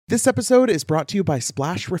This episode is brought to you by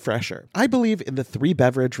Splash Refresher. I believe in the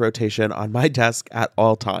 3-beverage rotation on my desk at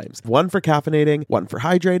all times. One for caffeinating, one for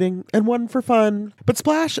hydrating, and one for fun. But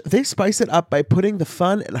Splash, they spice it up by putting the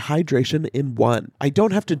fun and hydration in one. I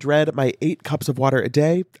don't have to dread my 8 cups of water a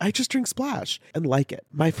day. I just drink Splash and like it.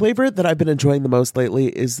 My flavor that I've been enjoying the most lately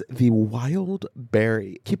is the Wild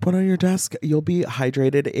Berry. Keep one on your desk. You'll be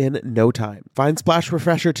hydrated in no time. Find Splash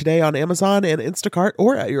Refresher today on Amazon and Instacart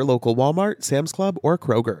or at your local Walmart, Sam's Club, or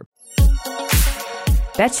Kroger.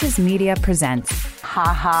 Betches Media presents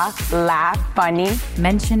Ha laugh, funny.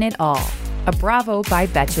 Mention It All, a Bravo by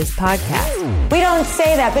Betches podcast. We don't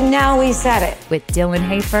say that, but now we said it. With Dylan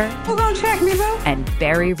Hafer. Who gonna check me, bro? And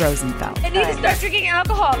Barry Rosenfeld. I need to start drinking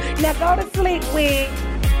alcohol. Now go to sleep, we.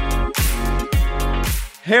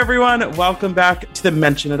 Hey everyone, welcome back to the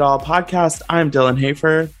Mention It All podcast. I'm Dylan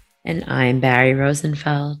Hafer. And I'm Barry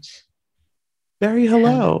Rosenfeld. Barry,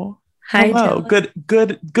 hello. Hi. Hello.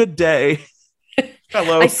 Dylan. Good day.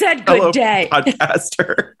 Hello. I said good day.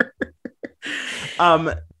 Podcaster.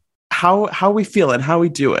 How we feeling? How we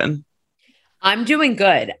doing? I'm doing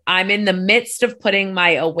good. I'm in the midst of putting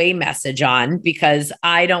my away message on because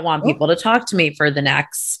I don't want people to talk to me for the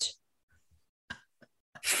next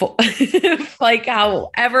like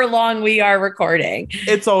however long we are recording.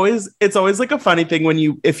 It's always like a funny thing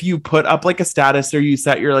when if you put up like a status or you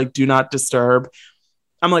set your like do not disturb.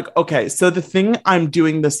 I'm like, okay, so the thing I'm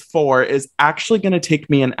doing this for is actually going to take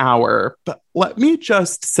me an hour, but let me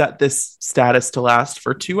just set this status to last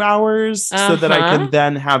for 2 hours so that I can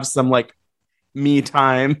then have some like me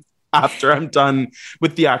time after I'm done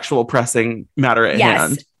with the actual pressing matter at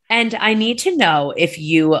hand. And I need to know if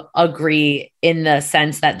you agree in the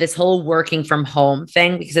sense that this whole working from home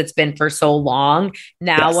thing, because it's been for so long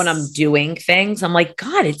now, when I'm doing things, I'm like,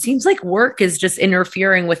 God, it seems like work is just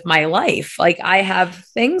interfering with my life. Like I have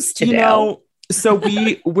things to do. So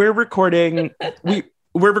we're recording,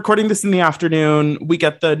 we're recording this in the afternoon. We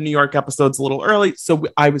get the New York episodes a little early. So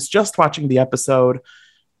I was just watching the episode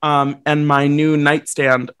and my new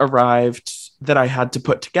nightstand arrived that I had to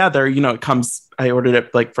put together. You know, I ordered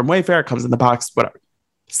it like from Wayfair, it comes in the box, whatever,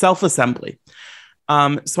 self-assembly.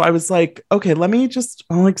 So I was like, okay, let me just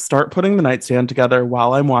start putting the nightstand together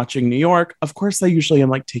while I'm watching New York. Of course, I usually am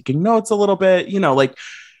like taking notes a little bit, you know, like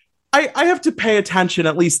I have to pay attention.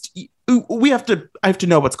 At least I have to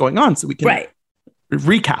know what's going on so we can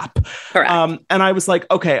recap. Correct. And I was like,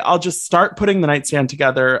 okay, I'll just start putting the nightstand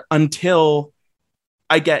together until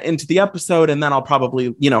I get into the episode, and then I'll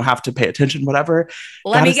probably, have to pay attention, whatever.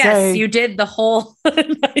 Let me guess, you did the whole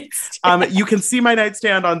nightstand. You can see my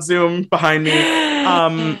nightstand on Zoom behind me.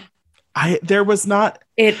 There was not.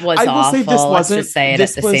 It was I will awful. say this wasn't. Let's just say it at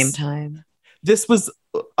the same time. This was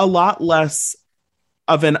a lot less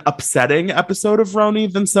of an upsetting episode of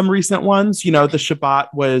Roni than some recent ones. You know, the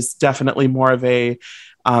Shabbat was definitely more of an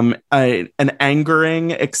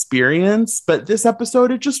angering experience, but this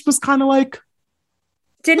episode, it just was kind of like.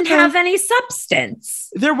 Didn't have any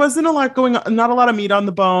substance. There wasn't a lot going on, not a lot of meat on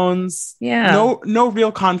the bones. Yeah. No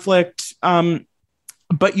real conflict.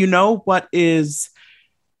 But you know what is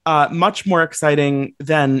much more exciting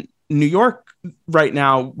than New York right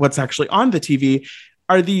now, what's actually on the TV,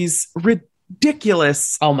 are these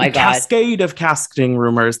ridiculous cascade of casting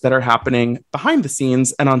rumors that are happening behind the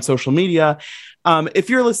scenes and on social media. If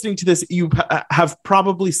you're listening to this, you have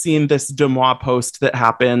probably seen this Demois post that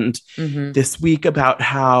happened this week about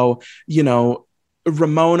how,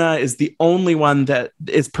 Ramona is the only one that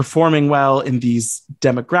is performing well in these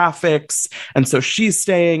demographics. And so she's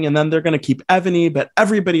staying, and then they're going to keep Ebony, but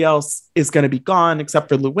everybody else is going to be gone except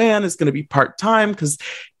for Luann is going to be part-time because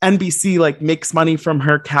NBC makes money from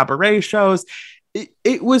her cabaret shows.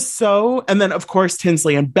 It was so, and then of course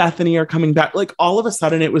Tinsley and Bethany are coming back. Like all of a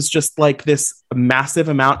sudden it was just like this massive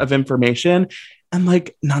amount of information, and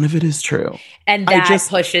none of it is true. And that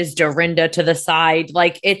pushes Dorinda to the side.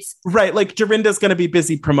 It's right. Dorinda's going to be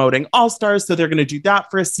busy promoting All Stars, so they're going to do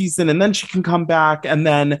that for a season, and then she can come back. And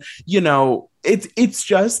then it's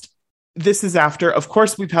just. This is after, of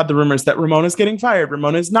course, we've had the rumors that Ramona's getting fired.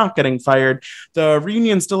 Ramona's not getting fired. The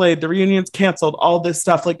reunion's delayed. The reunion's canceled. All this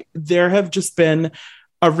stuff. There have just been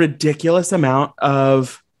a ridiculous amount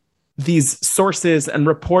of these sources and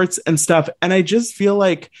reports and stuff. And I just feel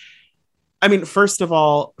first of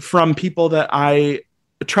all, from people that I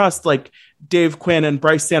trust, like Dave Quinn and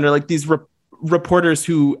Bryce Sander, these reporters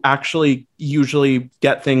who actually usually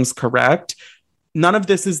get things correct, none of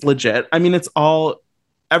this is legit. It's all...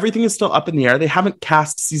 Everything is still up in the air. They haven't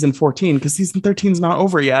cast season 14 because season 13 is not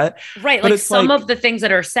over yet. Right. Some of the things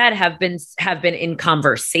that are said have been in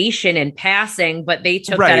conversation and passing, but they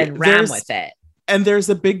took that and ran with it. And there's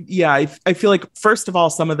a big, I feel like, first of all,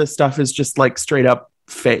 some of this stuff is just like straight up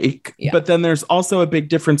fake. Yeah. But then there's also a big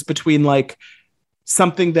difference between like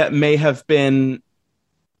something that may have been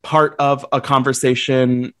part of a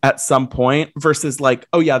conversation at some point versus like,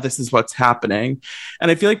 oh yeah, this is what's happening. And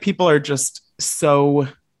I feel like people are just so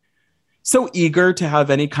eager to have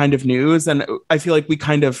any kind of news. And I feel like we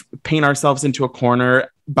kind of paint ourselves into a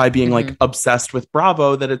corner by being like obsessed with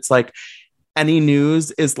Bravo, that it's like any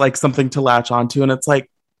news is like something to latch onto. And it's like,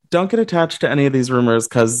 don't get attached to any of these rumors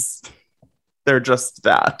because they're just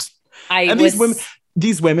that.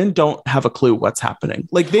 These women don't have a clue what's happening.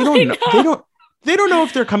 Like they don't know. They don't know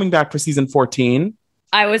if they're coming back for season 14.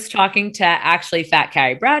 I was talking to actually Fat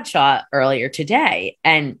Carrie Bradshaw earlier today,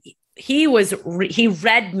 and he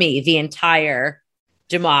read me the entire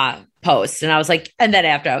DeuxMoi post, and I was like, and then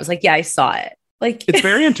after I was like, yeah, I saw it. Like, it's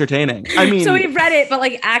very entertaining. I mean, so he read it, but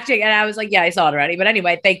like acting, and I was like, yeah, I saw it already. But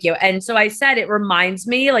anyway, thank you. And so I said, it reminds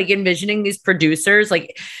me, like envisioning these producers,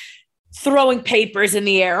 like throwing papers in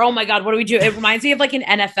the air. Oh my God, what do we do? It reminds me of like an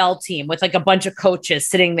NFL team with like a bunch of coaches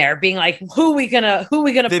sitting there being like, who are we gonna put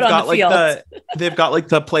on the field? They've got like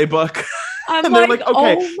the playbook. And they're like,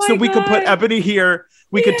 okay, oh so we could put Ebony here.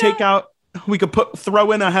 We could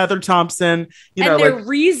throw in a Heather Thompson, and their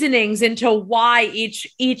reasonings into why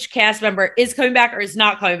each cast member is coming back or is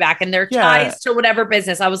not coming back, and their ties to whatever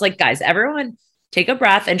business. I was like, guys, everyone take a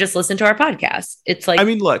breath and just listen to our podcast. It's like, I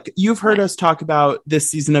mean, look, you've heard us talk about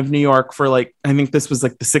this season of New York for like, I think this was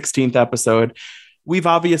like the 16th episode. We've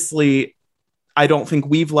obviously, I don't think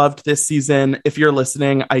we've loved this season. If you're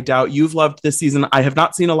listening, I doubt you've loved this season. I have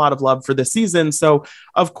not seen a lot of love for this season. So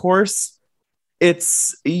of course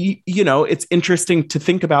it's, it's interesting to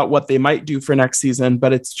think about what they might do for next season,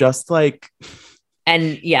 but it's just like,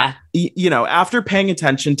 and yeah, after paying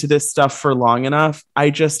attention to this stuff for long enough, I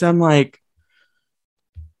just am like,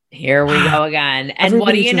 here we go again. And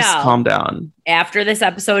what do you know? Calm down. After this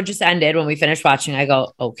episode just ended, when we finished watching, I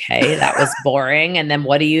go, okay, that was boring. And then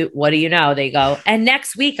what do you know? They go, and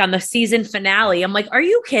next week on the season finale, I'm like, are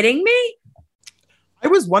you kidding me? I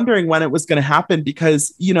was wondering when it was going to happen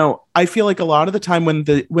because, I feel like a lot of the time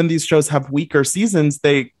when these shows have weaker seasons,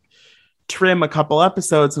 they trim a couple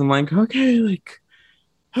episodes and I'm like, okay, like,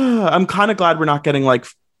 I'm kind of glad we're not getting like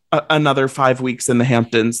another 5 weeks in the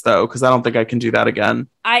Hamptons though, because I don't think I can do that again.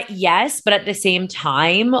 Yes, but at the same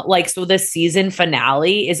time, like, so the season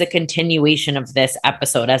finale is a continuation of this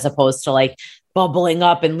episode as opposed to like bubbling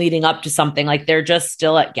up and leading up to something. Like they're just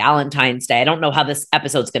still at Galentine's Day. I don't know how this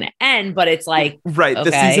episode's going to end, but it's like, right. Okay.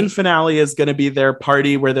 The season finale is going to be their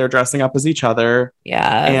party where they're dressing up as each other.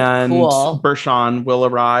 Yeah. And cool. Bershan will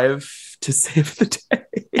arrive to save the day.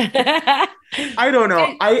 I don't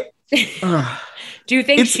know. Do you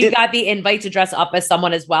think she got the invite to dress up as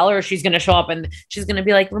someone as well? Or she's going to show up and she's going to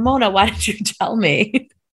be like, Ramona, why didn't you tell me?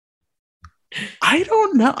 I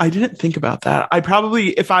don't know. I didn't think about that. I probably,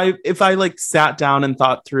 if I like sat down and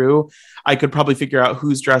thought through, I could probably figure out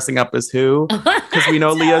who's dressing up as who. Because we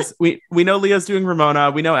know we know Leah's doing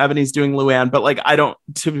Ramona. We know Ebony's doing Luann. But like,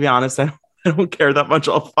 to be honest, I don't care that much.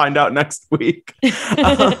 I'll find out next week.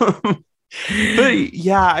 But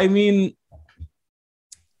yeah, I mean,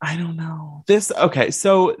 I don't know.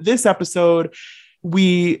 So this episode,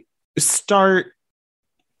 we start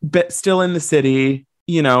still in the city.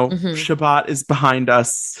 Shabbat is behind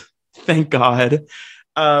us. Thank God.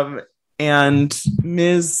 And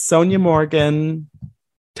Ms. Sonia Morgan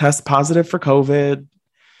tests positive for COVID.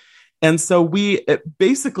 And so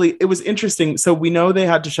it was interesting. So we know they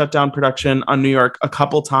had to shut down production on New York a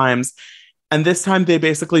couple times. And this time they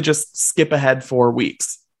basically just skip ahead 4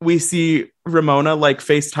 weeks. We see Ramona like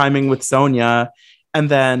FaceTiming with Sonia, and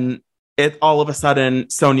then all of a sudden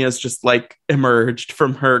Sonia's just like emerged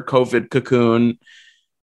from her COVID cocoon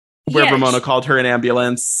where Ramona called her an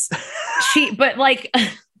ambulance. But like, oh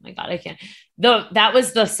my God, I can't. That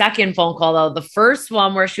was the second phone call though. The first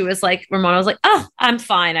one where she was like, Ramona was like, oh, I'm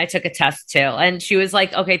fine. I took a test too. And she was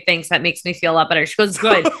like, okay, thanks. That makes me feel a lot better. She goes,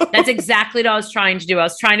 good. That's exactly what I was trying to do. I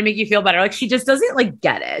was trying to make you feel better. Like she just doesn't like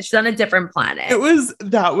get it. She's on a different planet.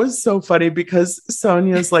 That was so funny because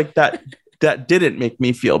Sonia's like that didn't make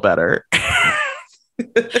me feel better.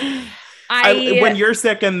 When you're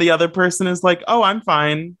sick and the other person is like, oh, I'm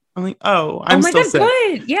fine. I'm like, oh, I'm still sick.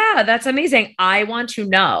 Good. Yeah, that's amazing. I want to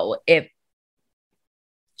know if,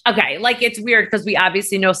 okay, like it's weird because we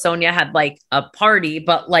obviously know Sonia had like a party,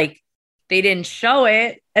 but like they didn't show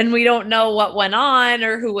it and we don't know what went on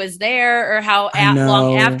or who was there or how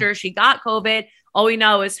long after she got COVID. All we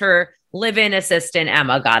know is her live-in assistant,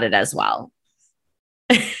 Emma, got it as well.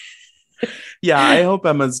 Yeah, I hope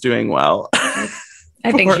Emma's doing well.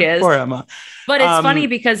 I think she is. Poor Emma. But it's funny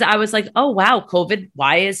because I was like, oh, wow, COVID.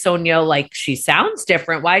 Why is Sonia like, she sounds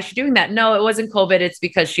different? Why is she doing that? No, it wasn't COVID. It's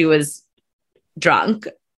because she was drunk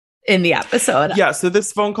in the episode. Yeah. So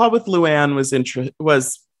this phone call with Luann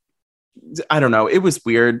was, I don't know. It was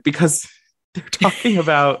weird because they're talking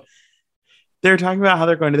about how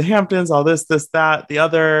they're going to the Hamptons, all this, that, the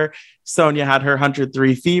other. Sonia had her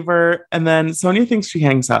 103 fever. And then Sonia thinks she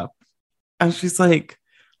hangs up. And she's like,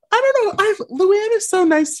 I don't know. Luann is so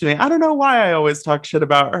nice to me. I don't know why I always talk shit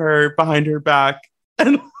about her behind her back.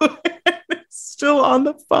 And Luann is still on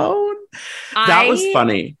the phone. That was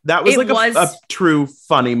funny. That was a true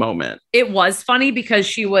funny moment. It was funny because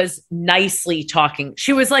she was nicely talking.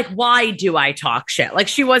 She was like, why do I talk shit? Like,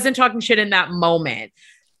 she wasn't talking shit in that moment.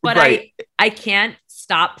 But right. I can't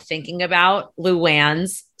stop thinking about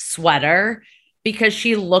Luann's sweater because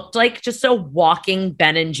she looked like just a walking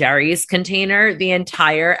Ben and Jerry's container the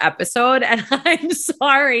entire episode. And I'm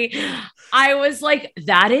sorry. I was like,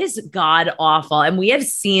 that is god awful. And we have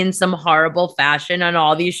seen some horrible fashion on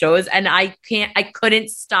all these shows. And I couldn't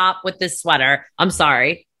stop with this sweater. I'm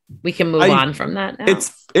sorry. We can move on from that now.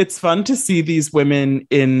 It's fun to see these women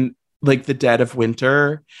in like the dead of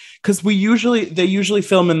winter, because they usually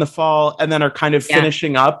film in the fall and then are kind of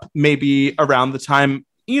finishing up maybe around the time,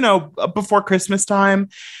 before Christmas time.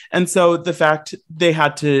 And so the fact they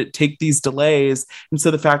had to take these delays, and so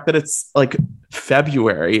the fact that it's like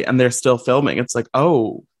February and they're still filming, it's like,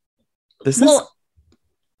 oh, this is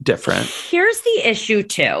different. Here's the issue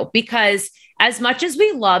too, because as much as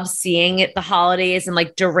we love seeing it, the holidays and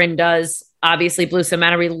like Dorinda's, obviously Blue Stone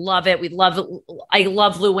Manor, we love it. I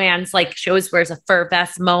love Luann's like shows where it's a fur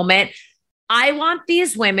vest moment. I want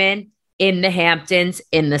these women in the Hamptons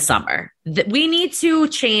in the summer. We need to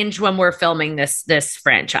change when we're filming this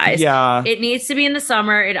franchise. Yeah. It needs to be in the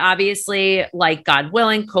summer. It obviously, like God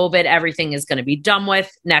willing, COVID, everything is going to be done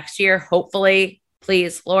with next year. Hopefully,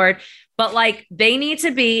 please, Lord. But like, they need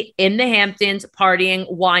to be in the Hamptons partying,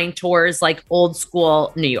 wine tours, like old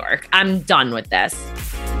school New York. I'm done with this.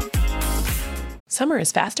 Summer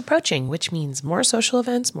is fast approaching, which means more social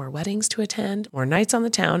events, more weddings to attend, more nights on the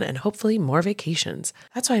town, and hopefully more vacations.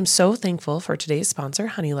 That's why I'm so thankful for today's sponsor,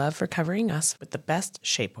 Honeylove, for covering us with the best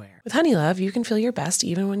shapewear. With Honeylove, you can feel your best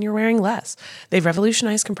even when you're wearing less. They've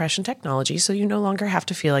revolutionized compression technology, so you no longer have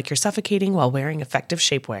to feel like you're suffocating while wearing effective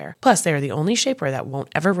shapewear. Plus, they are the only shapewear that won't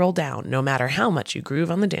ever roll down, no matter how much you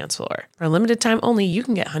groove on the dance floor. For a limited time only, you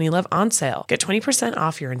can get Honeylove on sale. Get 20%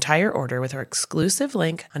 off your entire order with our exclusive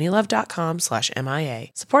link, honeylove.com/MIA.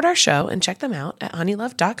 Support our show and check them out at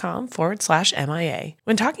honeylove.com/MIA.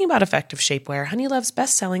 When talking about effective shapewear, Honeylove's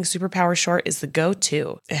best-selling Superpower Short is the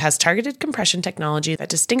go-to. It has targeted compression technology that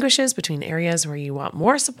distinguishes between areas where you want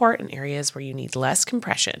more support and areas where you need less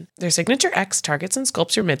compression. Their Signature X targets and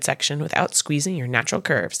sculpts your midsection without squeezing your natural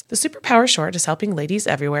curves. The Superpower Short is helping ladies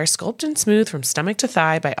everywhere sculpt and smooth from stomach to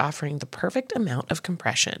thigh by offering the perfect amount of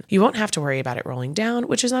compression. You won't have to worry about it rolling down,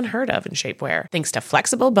 which is unheard of in shapewear, thanks to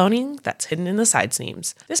flexible boning that's hidden in the side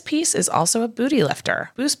seams. This piece is also a booty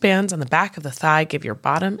lifter. Boost bands on the back of the thigh give your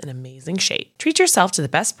bottom an amazing shape. Treat yourself to the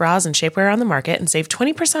best bras and shapewear on the market and save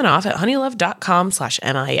 20% off at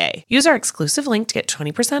honeylove.com/MIA. Use our exclusive link to get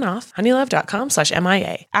 20% off,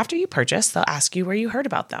 honeylove.com/MIA. After you purchase, they'll ask you where you heard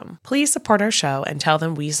about them. Please support our show and tell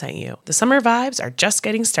them we sent you. The summer vibes are just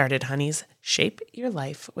getting started, honeys. Shape your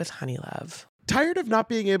life with Honeylove. Tired of not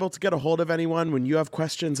being able to get a hold of anyone when you have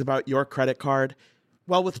questions about your credit card?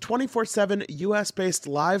 Well, with 24/7 US-based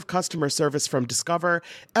live customer service from Discover,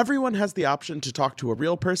 everyone has the option to talk to a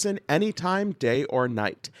real person anytime, day or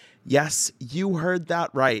night. Yes, you heard that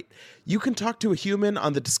right. You can talk to a human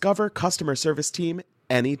on the Discover customer service team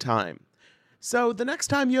anytime. So the next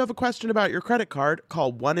time you have a question about your credit card,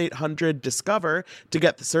 call 1-800-DISCOVER to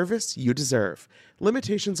get the service you deserve.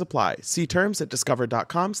 Limitations apply. See terms at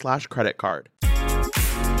discover.com/creditcard.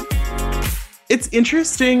 It's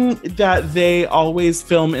interesting that they always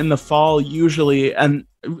film in the fall usually,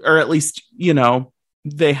 or at least,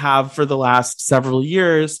 they have for the last several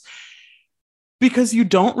years, because you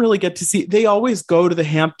don't really get to see, they always go to the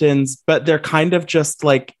Hamptons, but they're kind of just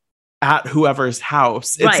like at whoever's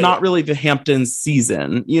house. It's not really the Hamptons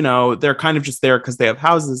season. They're kind of just there because they have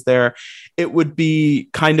houses there. It would be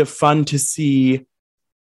kind of fun to see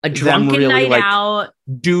a drunken really night out,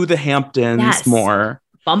 do the Hamptons more.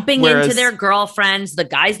 Bumping into their girlfriends, the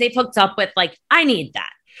guys they've hooked up with. Like, I need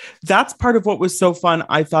that. That's part of what was so fun.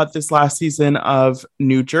 I thought this last season of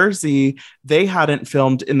New Jersey, they hadn't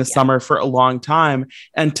filmed in the summer for a long time.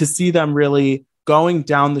 And to see them really going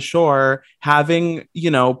down the shore, having,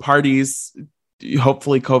 parties,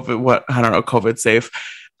 hopefully COVID safe,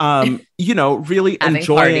 really Having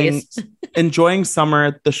enjoying parties. enjoying summer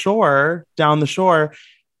at the shore, down the shore.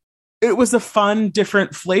 It was a fun,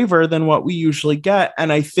 different flavor than what we usually get.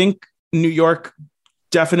 And I think New York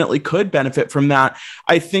definitely could benefit from that.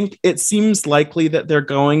 I think it seems likely that they're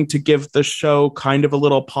going to give the show kind of a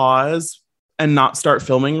little pause and not start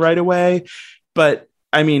filming right away. But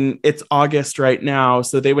I mean, it's August right now,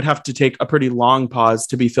 so they would have to take a pretty long pause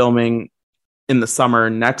to be filming in the summer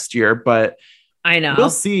next year. But I know. we'll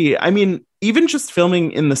see. I mean, even just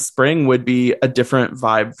filming in the spring would be a different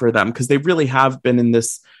vibe for them because they really have been in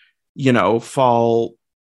this, fall,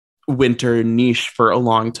 winter niche for a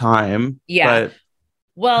long time. Yeah. But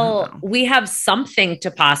well, we have something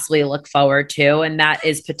to possibly look forward to, and that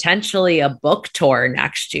is potentially a book tour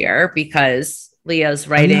next year because Leah's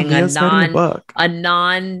writing Leah's writing a book. a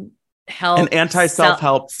non-help, an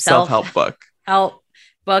anti-self-help book. Help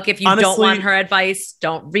book. If you don't Honestly, want her advice,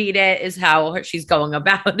 don't read it, is how she's going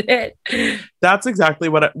about it. That's exactly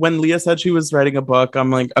when Leah said she was writing a book, I'm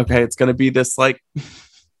like, okay, it's going to be this like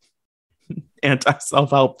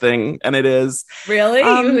anti-self-help thing. And it is.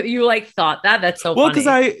 Really? You like thought that? That's so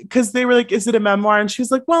funny. Because they were like, is it a memoir? And she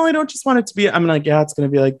was like, well, I don't just want it to be, I'm like, yeah, it's going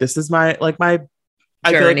to be like, this is my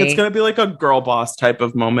I feel like it's going to be like a girl boss type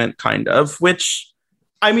of moment, kind of, which,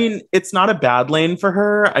 I mean, it's not a bad lane for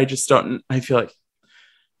her. I just don't, I feel like,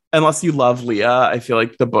 unless you love Leah, I feel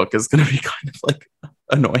like the book is going to be kind of like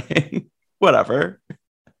annoying. Whatever.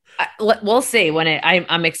 We'll see when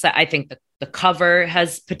I'm excited. I think the cover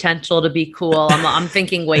has potential to be cool. I'm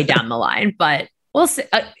thinking way down the line, but we'll see.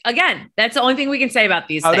 Again, that's the only thing we can say about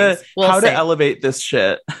these things. How to elevate this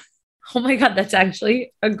shit. Oh my God, that's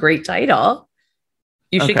actually a great title.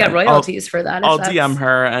 You should get royalties for that. I'll DM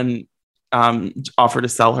her and offer to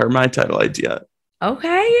sell her my title idea.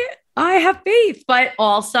 Okay, I have faith. But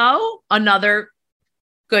also another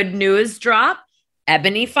good news drop.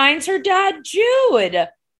 Ebony finds her dad, Jude.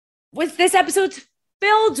 This episode's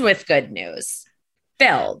filled with good news.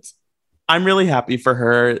 Filled. I'm really happy for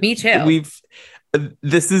her. Me too.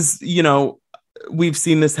 We've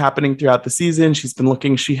seen this happening throughout the season. She's been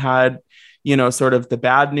looking. She had, sort of the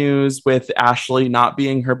bad news with Ashley not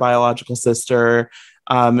being her biological sister.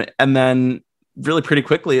 And then really pretty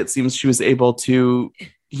quickly, it seems she was able to,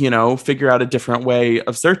 figure out a different way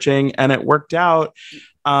of searching, and it worked out.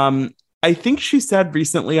 I think she said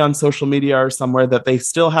recently on social media or somewhere that they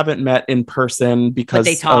still haven't met in person because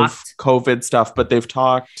of COVID stuff, but they've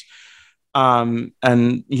talked. And,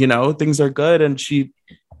 things are good. And she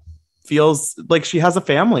feels like she has a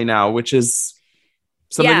family now, which is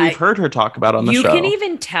something we've heard her talk about on the show. You can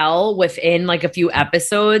even tell within like a few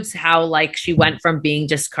episodes how like she went from being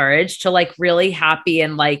discouraged to like really happy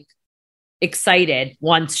and like excited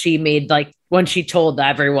once she told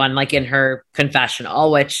everyone like in her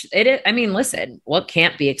confessional, which I mean, listen, what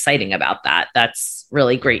can't be exciting about that? That's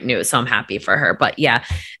really great news. So I'm happy for her. But yeah,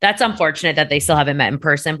 that's unfortunate that they still haven't met in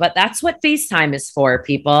person, but that's what FaceTime is for,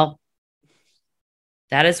 people.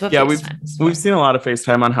 That is what FaceTime is for. We've seen a lot of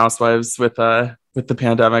FaceTime on Housewives with the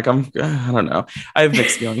pandemic. I don't know. I have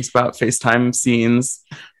mixed feelings about FaceTime scenes.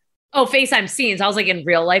 Oh, FaceTime scenes. I was like, in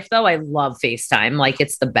real life, though, I love FaceTime. Like,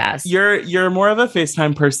 it's the best. You're more of a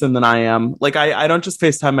FaceTime person than I am. Like, I don't just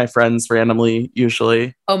FaceTime my friends randomly,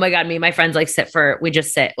 usually. Oh my God, me and my friends like we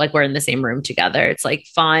just sit, like we're in the same room together. It's like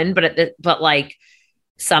fun, but like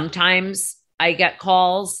sometimes I get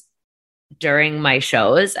calls during my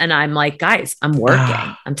shows and I'm like, guys, I'm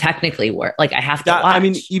working. I'm technically like I have to watch. I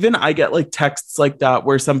mean, even I get like texts like that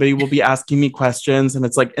where somebody will be asking me questions and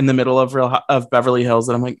it's like in the middle of Beverly Hills.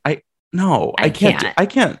 And I'm like, I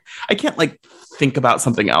can't like think about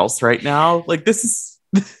something else right now. Like it's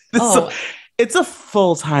a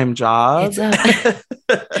full-time job.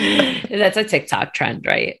 That's a TikTok trend,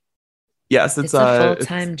 right? Yes. It's a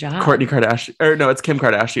full-time job. Kourtney Kardashian, or no, it's Kim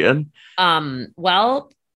Kardashian. Well,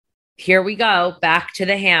 here we go. Back to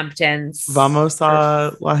the Hamptons. Vamos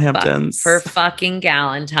a La Hamptons. For fucking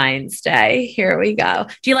Galentine's Day. Here we go.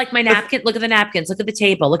 Do you like my napkin? Look at the napkins. Look at the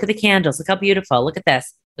table. Look at the candles. Look how beautiful. Look at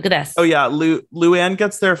this. Look at this. Oh, yeah. Luann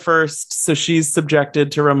gets there first. So she's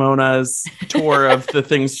subjected to Ramona's tour of the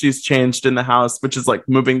things she's changed in the house, which is like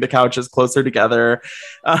moving the couches closer together.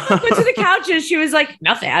 Went to the couches. She was like,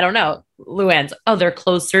 nothing. I don't know. Luann's, they're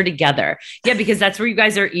closer together. Yeah, because that's where you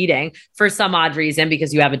guys are eating for some odd reason,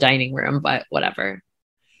 because you have a dining room, but whatever.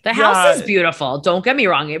 The house is beautiful. Don't get me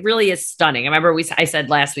wrong. It really is stunning. I remember I said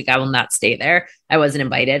last week, I will not stay there. I wasn't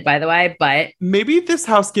invited, by the way, but maybe this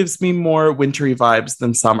house gives me more wintry vibes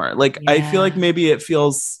than summer. Like, I feel like maybe it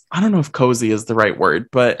feels, I don't know if cozy is the right word,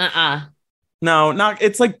 but No, not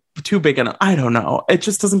it's like too big and I don't know. It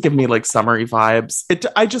just doesn't give me like summery vibes.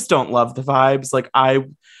 I just don't love the vibes. Like I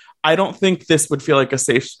don't think this would feel like a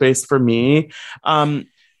safe space for me.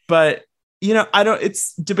 But you know,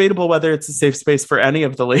 it's debatable whether it's a safe space for any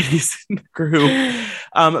of the ladies in the group.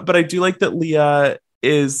 But I do like that Leah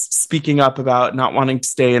is speaking up about not wanting to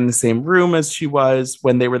stay in the same room as she was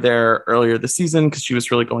when they were there earlier this season because she was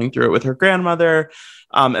really going through it with her grandmother.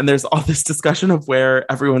 And there's all this discussion of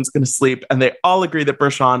where everyone's going to sleep. And they all agree that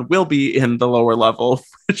Bershan will be in the lower level,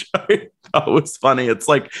 which I thought was funny. It's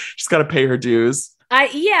like she's got to pay her dues.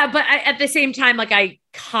 But at the same time, like I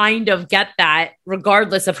kind of get that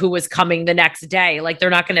regardless of who was coming the next day. Like they're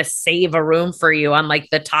not going to save a room for you on like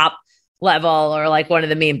the top level or like one of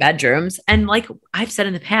the main bedrooms. And like I've said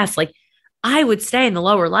in the past, like I would stay in the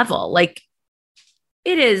lower level. Like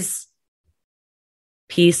it is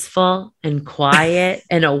peaceful and quiet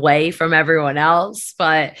and away from everyone else.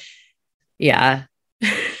 But yeah,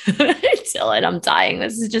 Dylan, I'm dying.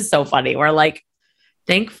 This is just so funny. We're like,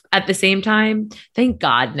 at the same time, thank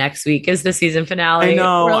God next week is the season finale. I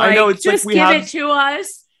know. It's just like give it to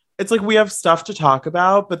us. It's like we have stuff to talk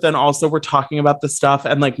about, but then also we're talking about the stuff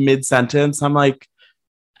and like mid-sentence, I'm like,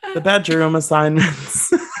 the bedroom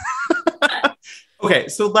assignments. Okay,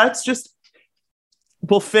 so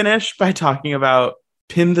we'll finish by talking about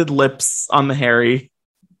pinned lips on the Harry.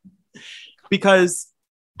 Because,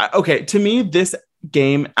 okay, to me, this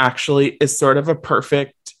game actually is sort of a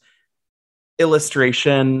perfect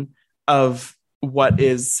illustration of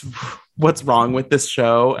what's wrong with this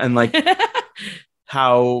show and like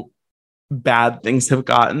how bad things have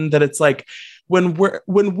gotten, that it's like when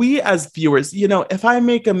we as viewers, you know, if I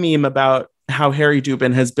make a meme about how Harry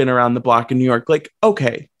Dubin has been around the block in New York, like,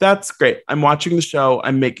 okay, that's great. I'm watching the show,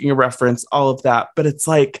 I'm making a reference, all of that. But it's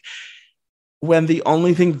like when the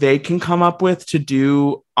only thing they can come up with to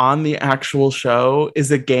do on the actual show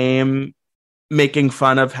is a game making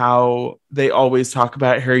fun of how they always talk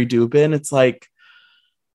about Harry Dubin. It's like,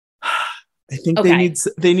 I think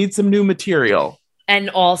they need some new material. And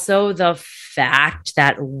also the fact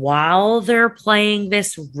that while they're playing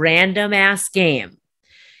this random ass game,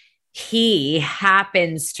 he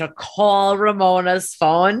happens to call Ramona's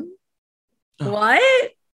phone. Oh.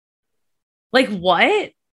 What? Like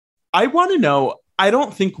what? I want to know. I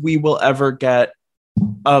don't think we will ever get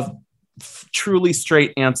a truly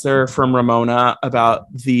straight answer from Ramona about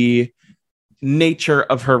the nature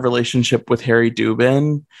of her relationship with Harry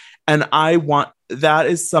Dubin. And that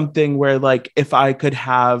is something where like, if I could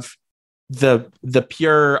have the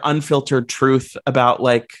pure unfiltered truth about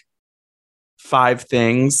like 5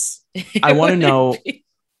 things, I want to know,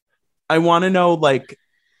 I want to know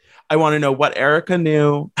what Erica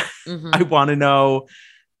knew. Mm-hmm. I want to know,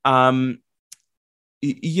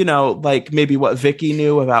 you know, like maybe what Vicky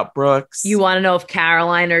knew about Brooks. You want to know if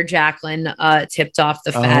Caroline or Jacqueline tipped off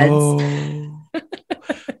the feds. Oh.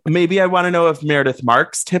 Maybe I want to know if Meredith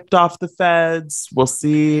Marks tipped off the feds. We'll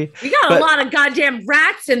see. We got a lot of goddamn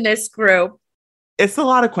rats in this group. It's a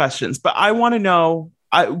lot of questions, but I want to know,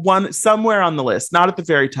 somewhere on the list, not at the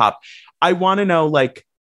very top. I want to know like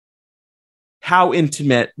how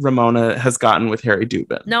intimate Ramona has gotten with Harry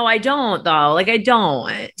Dubin. No, I don't though. Like I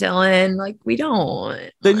don't, Dylan. Like we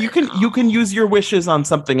don't. Then you can use your wishes on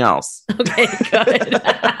something else. Okay, good.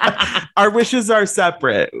 Our wishes are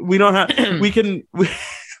separate. We don't have.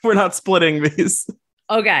 We're not splitting these.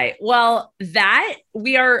 Okay. Well, that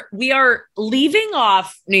we are leaving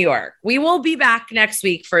off New York. We will be back next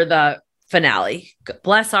week for the finale.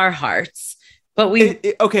 Bless our hearts. But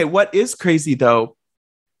okay. What is crazy though,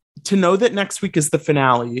 to know that next week is the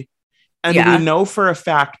finale, and we know for a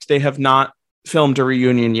fact they have not filmed a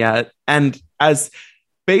reunion yet. And as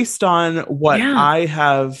based on what I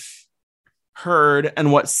have heard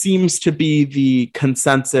and what seems to be the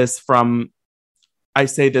consensus from, I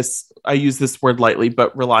use this word lightly,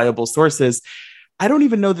 but reliable sources, I don't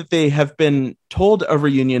even know that they have been told a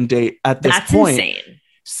reunion date at this point. That's insane.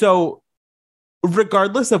 So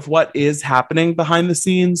regardless of what is happening behind the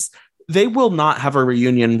scenes, they will not have a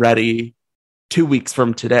reunion ready 2 weeks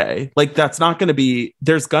from today. Like there's going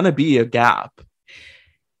to be a gap.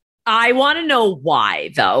 I want to know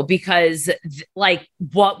why though, because like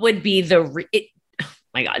what would be oh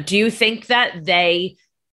my God, do you think that they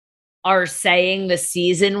are saying the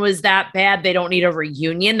season was that bad? They don't need a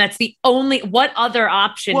reunion. That's the only, what other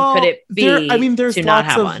option could it be? There's to not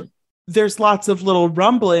have one? There's lots of little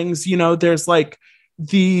rumblings, you know, there's like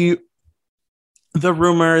the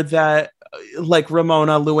rumor that like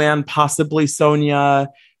Ramona, Luann, possibly Sonia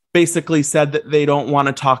basically said that they don't want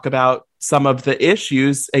to talk about some of the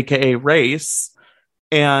issues, aka race.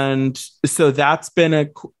 And so that's been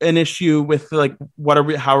an issue with like,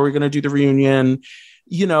 how are we going to do the reunion?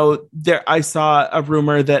 You know, I saw a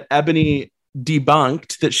rumor that Ebony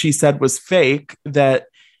debunked that she said was fake, that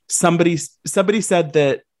somebody said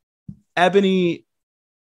that Ebony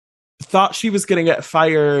thought she was going to get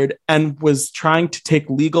fired and was trying to take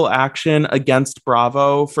legal action against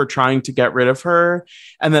Bravo for trying to get rid of her.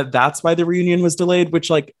 And that's why the reunion was delayed, which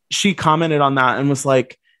like she commented on that and was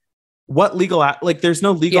like, what legal like there's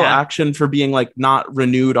no legal action for being like not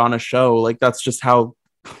renewed on a show. Like that's just how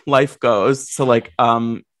life goes. So like,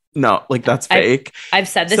 no, like that's fake. I've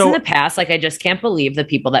said this in the past. Like, I just can't believe the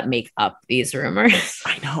people that make up these rumors.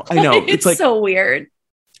 I know. It's like so weird.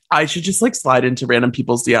 I should just like slide into random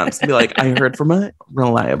people's DMs and be like, I heard from a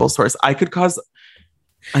reliable source. I could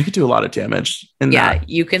do a lot of damage in that.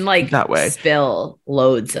 You can like that way spill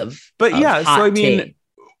loads of. But so I mean,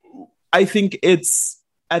 I think it's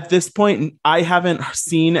at this point, I haven't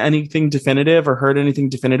seen anything definitive or heard anything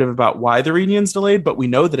definitive about why the reunion's delayed, but we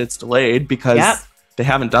know that it's delayed because they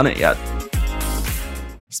haven't done it yet.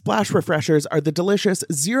 Splash Refreshers are the delicious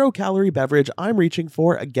zero-calorie beverage I'm reaching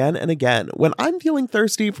for again and again when I'm feeling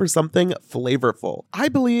thirsty for something flavorful. I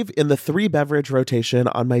believe in the 3-beverage rotation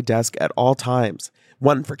on my desk at all times.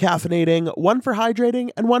 One for caffeinating, one for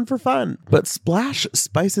hydrating, and one for fun. But Splash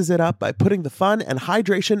spices it up by putting the fun and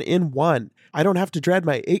hydration in one. I don't have to dread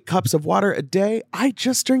my 8 cups of water a day. I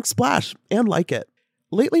just drink Splash and like it.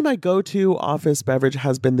 Lately, my go-to office beverage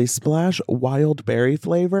has been the Splash Wild Berry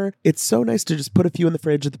flavor. It's so nice to just put a few in the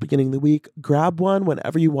fridge at the beginning of the week, grab one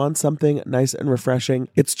whenever you want something nice and refreshing.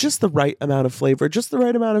 It's just the right amount of flavor, just the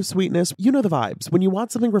right amount of sweetness. You know the vibes. When you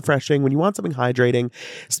want something refreshing, when you want something hydrating,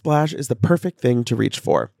 Splash is the perfect thing to reach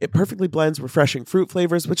for. It perfectly blends refreshing fruit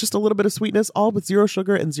flavors with just a little bit of sweetness, all with 0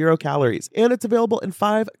 sugar and 0 calories. And it's available in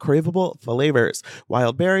 5 craveable flavors.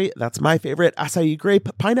 Wild Berry, that's my favorite, acai grape,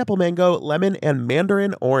 pineapple mango, lemon, and mandarin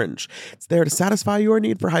orange. It's there to satisfy your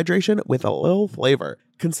need for hydration with a little flavor.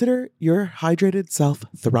 Consider your hydrated self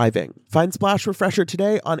thriving. Find Splash Refresher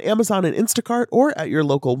today on Amazon and Instacart or at your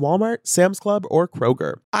local Walmart, Sam's Club, or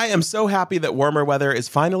Kroger. I am so happy that warmer weather is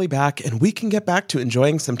finally back and we can get back to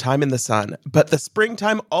enjoying some time in the sun. But the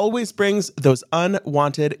springtime always brings those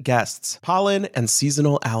unwanted guests, pollen and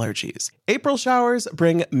seasonal allergies. April showers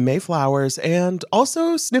bring May flowers and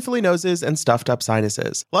also sniffly noses and stuffed up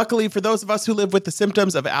sinuses. Luckily for those of us who live with the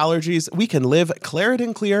symptoms of allergies, we can live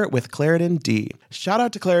Claritin Clear with Claritin D. Shout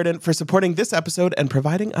out to Claritin for supporting this episode and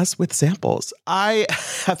providing us with samples. I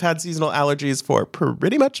have had seasonal allergies for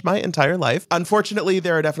pretty much my entire life. Unfortunately,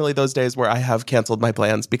 there are definitely those days where I have canceled my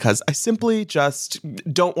plans because I simply just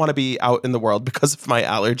don't want to be out in the world because of my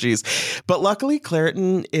allergies. But luckily,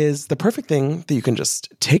 Claritin is the perfect thing that you can just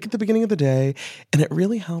take at the beginning of the day, and it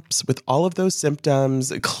really helps with all of those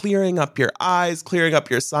symptoms, clearing up your eyes, clearing up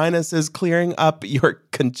your sinuses, clearing up your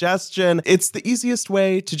congestion. It's the easiest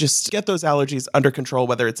way to just get those allergies under control,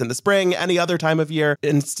 whether it's in the spring, any other time of year,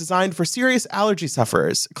 and it's designed for serious allergy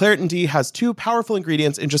sufferers. Claritin D has 2 powerful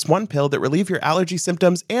ingredients in just one pill that relieve your allergy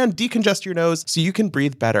symptoms and decongest your nose so you can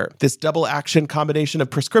breathe better. This double action combination of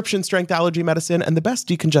prescription strength allergy medicine and the best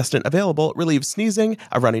decongestant available relieves sneezing,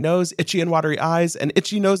 a runny nose, itchy and watery eyes, an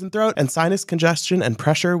itchy nose and throat, and sinus congestion and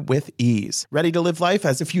pressure with ease. Ready to live life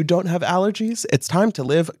as if you don't have allergies? It's time to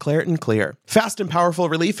live Claritin Clear. Fast and powerful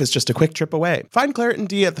relief is just a quick trip away. Find Claritin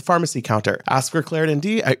D at the pharmacy counter. Ask for Claritin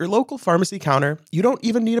D at your local pharmacy counter. You don't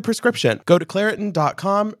even need a prescription. Go to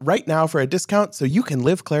Claritin.com right now for a discount so you can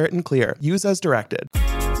live Claritin Clear. Use as directed.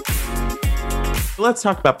 Let's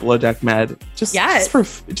talk about Below Deck Med. Just for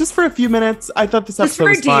a few minutes. I thought this episode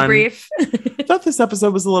was fun. Debrief. I thought this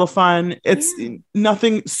episode was a little fun. It's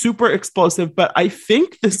nothing super explosive, but I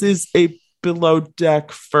think this is a Below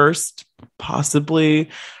Deck first, possibly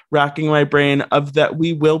racking my brain of that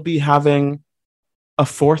we will be having a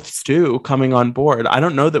 4th Stu coming on board. I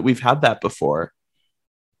don't know that we've had that before.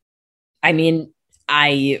 I mean,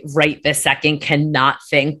 I right this second cannot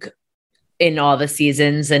think in all the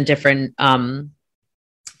seasons and different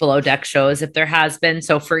Below Deck shows if there has been.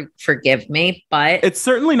 So forgive me, but it's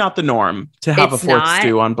certainly not the norm to have a 4th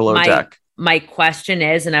Stu on Below Deck. My question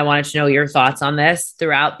is, and I wanted to know your thoughts on this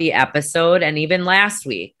throughout the episode and even last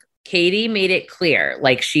week, Katie made it clear,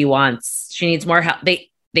 like she needs more help.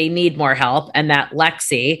 They need more help. And that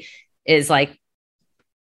Lexi is like,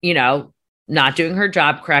 you know, not doing her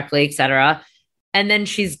job correctly, etc. And then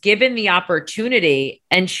she's given the opportunity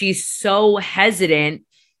and she's so hesitant.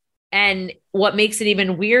 And what makes it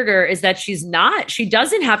even weirder is that she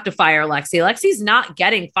doesn't have to fire Lexi. Lexi's not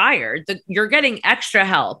getting fired. You're getting extra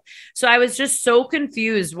help. So I was just so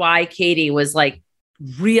confused why Katie was like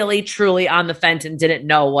really truly on the fence and didn't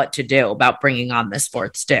know what to do about bringing on this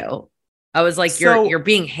fourth stew. I was like, you're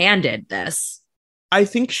being handed this. I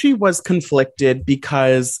think she was conflicted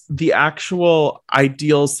because the actual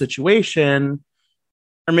ideal situation,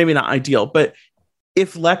 or maybe not ideal, but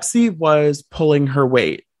if Lexi was pulling her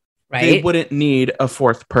weight, right, they wouldn't need a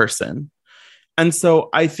fourth person. And so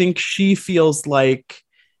I think she feels like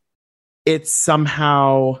it's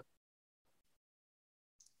somehow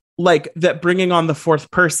like that bringing on the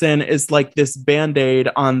fourth person is like this Band-Aid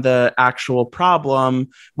on the actual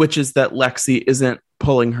problem, which is that Lexi isn't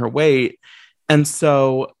pulling her weight. And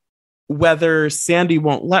so whether Sandy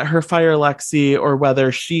won't let her fire Lexi or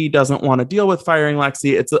whether she doesn't want to deal with firing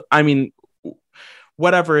Lexi,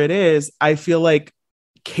 whatever it is, I feel like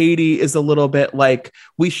Katie is a little bit like,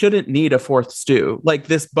 we shouldn't need a fourth stew. Like,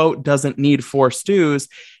 this boat doesn't need 4 stews.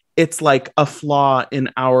 It's like a flaw in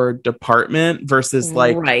our department versus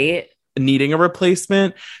like needing a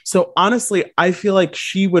replacement. So honestly, I feel like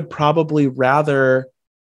she would probably rather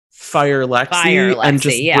fire Lexi and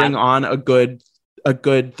just bring on a good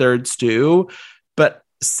third stew. But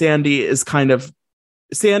Sandy's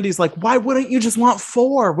like, why wouldn't you just want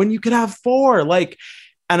 4 when you could have 4? Like,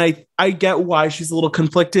 and I get why she's a little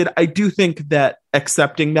conflicted. I do think that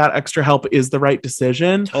accepting that extra help is the right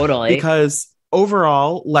decision. Totally. Because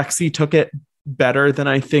overall, Lexi took it better than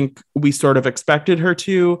I think we sort of expected her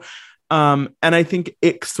to. And I think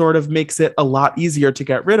it sort of makes it a lot easier to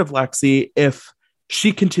get rid of Lexi if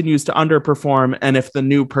she continues to underperform and if the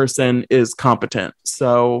new person is competent.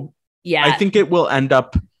 So yeah, I think it will end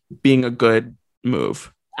up being a good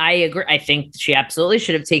move. I agree. I think she absolutely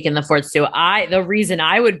should have taken the fourth stew. The reason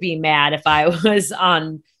I would be mad if I was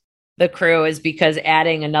on the crew is because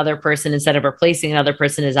adding another person instead of replacing another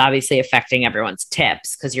person is obviously affecting everyone's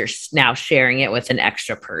tips because you're now sharing it with an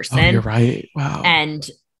extra person. Oh, you're right. Wow. And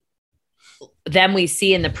then we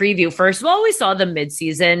see in the preview, first of all, we saw the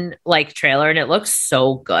mid-season like trailer and it looks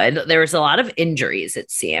so good. There was a lot of injuries, it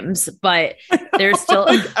seems, but there's still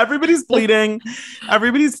everybody's bleeding.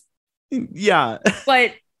 Yeah.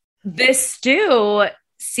 But this stew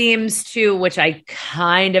seems to, which I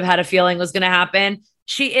kind of had a feeling was going to happen.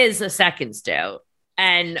 She is a second stew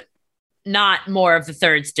and not more of the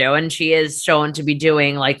third stew. And she is shown to be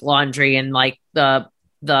doing like laundry and like the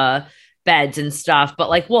beds and stuff, but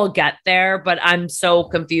like, we'll get there. But I'm so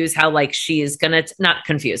confused how like she is going to, not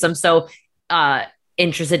confused. I'm so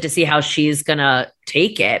interested to see how she's going to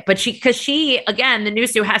take it. But because she, again, the new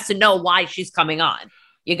stew has to know why she's coming on.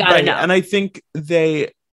 You got to know. And I think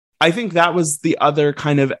that was the other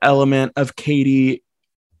kind of element of Katie's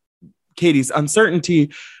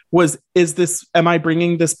uncertainty am I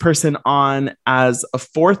bringing this person on as a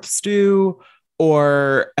fourth stew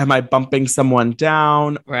or am I bumping someone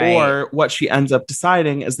down? Right. Or what she ends up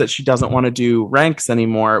deciding is that she doesn't want to do ranks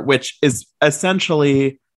anymore, which is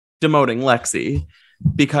essentially demoting Lexi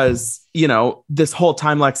because, you know, this whole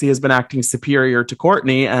time Lexi has been acting superior to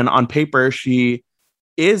Courtney and on paper she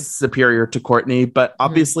is superior to Courtney, but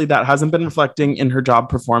obviously that hasn't been reflecting in her job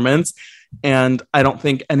performance. And I don't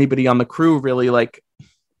think anybody on the crew really like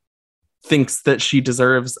thinks that she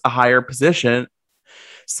deserves a higher position.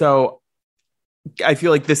 So I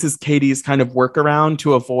feel like this is Katie's kind of workaround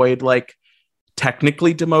to avoid like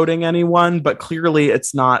technically demoting anyone, but clearly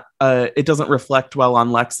it's not, it doesn't reflect well on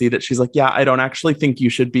Lexi that she's like, yeah, I don't actually think you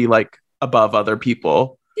should be like above other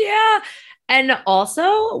people. Yeah. And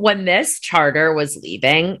also when this charter was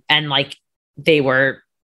leaving and like they were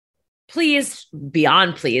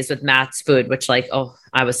beyond pleased with Matt's food, which like, oh,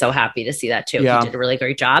 I was so happy to see that too. Yeah. He did a really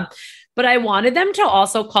great job. But I wanted them to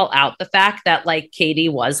also call out the fact that like Katie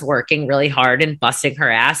was working really hard and busting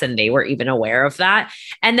her ass and they were even aware of that.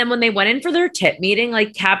 And then when they went in for their tip meeting,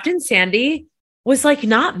 like Captain Sandy was like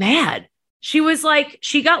not mad. She was like,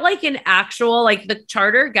 she got like an actual, like the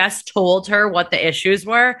charter guest told her what the issues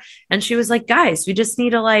were. And she was like, guys, we just need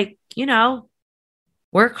to like, you know,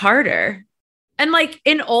 work harder. And like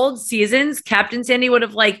in old seasons, Captain Sandy would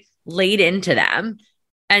have like laid into them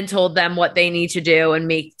and told them what they need to do and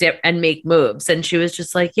make moves. And she was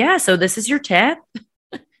just like, yeah, so this is your tip.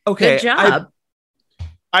 Okay. Good job.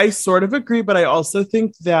 I sort of agree, but I also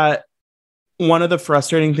think that one of the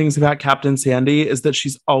frustrating things about Captain Sandy is that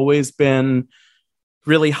she's always been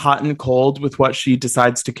really hot and cold with what she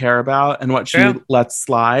decides to care about and what she lets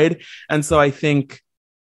slide. And so I think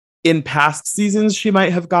in past seasons, she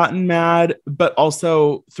might have gotten mad, but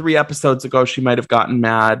also 3 episodes ago, she might have gotten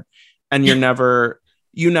mad and you never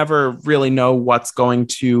really know what's going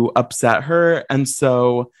to upset her. And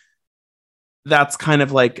so that's kind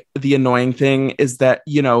of like the annoying thing is that,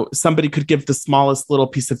 you know, somebody could give the smallest little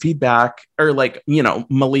piece of feedback or like, you know,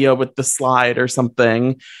 Malia with the slide or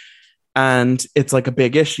something. And it's like a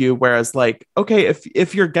big issue. Whereas like, okay,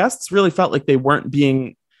 if your guests really felt like they weren't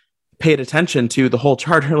being paid attention to the whole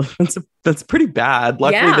charter, like that's pretty bad.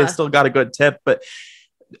 Luckily they still got a good tip, but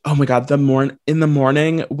oh my God, in the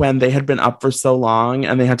morning when they had been up for so long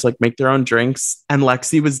and they had to like make their own drinks and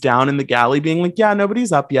Lexi was down in the galley being like, yeah,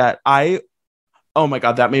 nobody's up yet. Oh my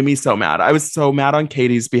God, that made me so mad. I was so mad on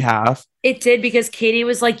Katie's behalf. It did, because Katie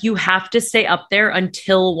was like, you have to stay up there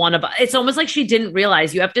until one of us. It's almost like she didn't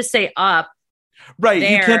realize you have to stay up. Right.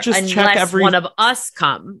 You can't just check one of us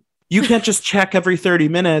come. You can't just check every 30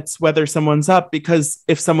 minutes whether someone's up, because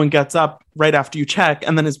if someone gets up right after you check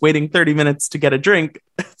and then is waiting 30 minutes to get a drink,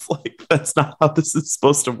 it's like, that's not how this is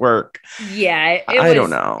supposed to work. Yeah. I don't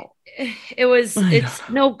know. It's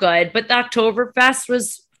no good, but the Oktoberfest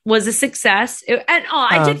was a success.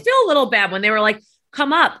 I did feel a little bad when they were like,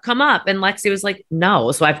 come up. And Lexi was like,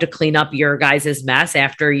 no. So I have to clean up your guys' mess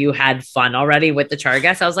after you had fun already with the char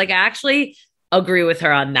guests. I was like, I actually agree with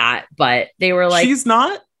her on that. But they were like, she's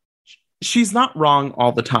not wrong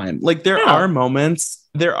all the time. Like there are moments,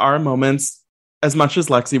 as much as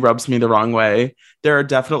Lexi rubs me the wrong way, there are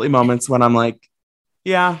definitely moments when I'm like,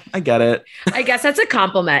 yeah, I get it. I guess that's a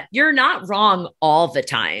compliment. You're not wrong all the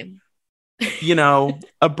time. You know,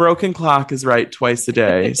 a broken clock is right twice a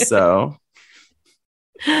day. So,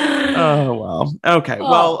 oh, well. Okay.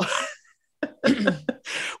 Well,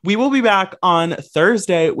 we will be back on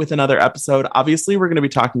Thursday with another episode. Obviously, we're going to be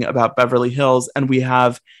talking about Beverly Hills, and we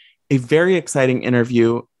have a very exciting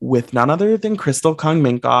interview with none other than Crystal Kung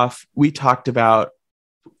Minkoff. We talked about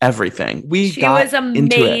everything. She was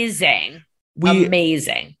amazing.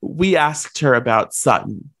 Amazing. We asked her about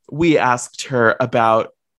Sutton. We asked her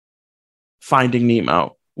about Finding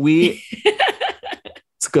Nemo. It's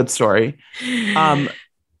a good story. I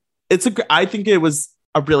think it was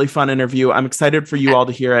a really fun interview. I'm excited for you all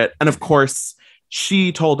to hear it. And of course,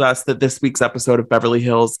 she told us that this week's episode of Beverly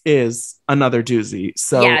Hills is another doozy.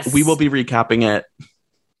 So we will be recapping it.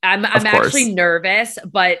 I'm actually nervous,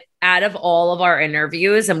 but out of all of our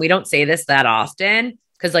interviews, and we don't say this that often,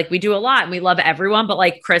 because like we do a lot and we love everyone, but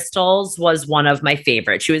like Crystal's was one of my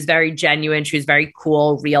favorites. She was very genuine. She was very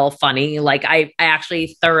cool, real, funny. Like I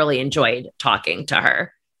actually thoroughly enjoyed talking to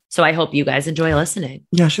her. So I hope you guys enjoy listening.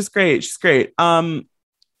 Yeah, she's great.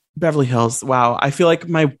 Beverly Hills. Wow. I feel like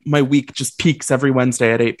my week just peaks every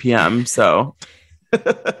Wednesday at 8 p.m. So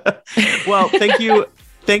well, thank you.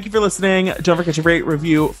 Thank you for listening. Don't forget to rate,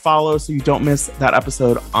 review, follow so you don't miss that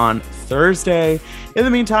episode on Thursday. In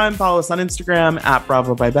the meantime, follow us on Instagram at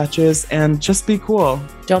Bravo by Betches and just be cool.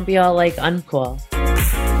 Don't be all like uncool.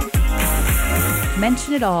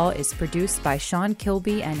 Mention It All is produced by Sean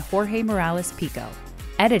Kilby and Jorge Morales Pico.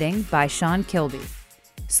 Editing by Sean Kilby.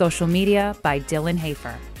 Social media by Dylan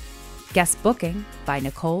Hafer. Guest booking by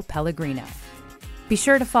Nicole Pellegrino. Be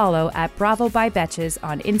sure to follow at Bravo by Betches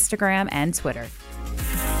on Instagram and Twitter.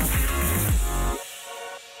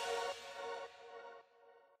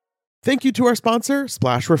 Thank you to our sponsor,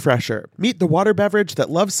 Splash Refresher. Meet the water beverage that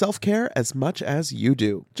loves self-care as much as you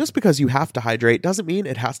do. Just because you have to hydrate doesn't mean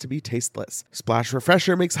it has to be tasteless. Splash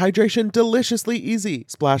Refresher makes hydration deliciously easy.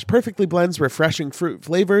 Splash perfectly blends refreshing fruit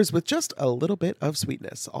flavors with just a little bit of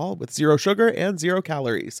sweetness, all with 0 sugar and 0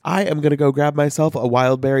 calories. I am going to go grab myself a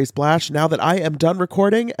wild berry splash now that I am done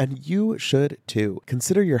recording, and you should too.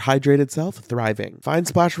 Consider your hydrated self thriving. Find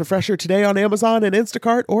Splash Refresher today on Amazon and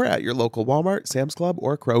Instacart or at your local Walmart, Sam's Club,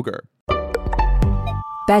 or Kroger.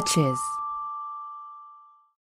 Betches.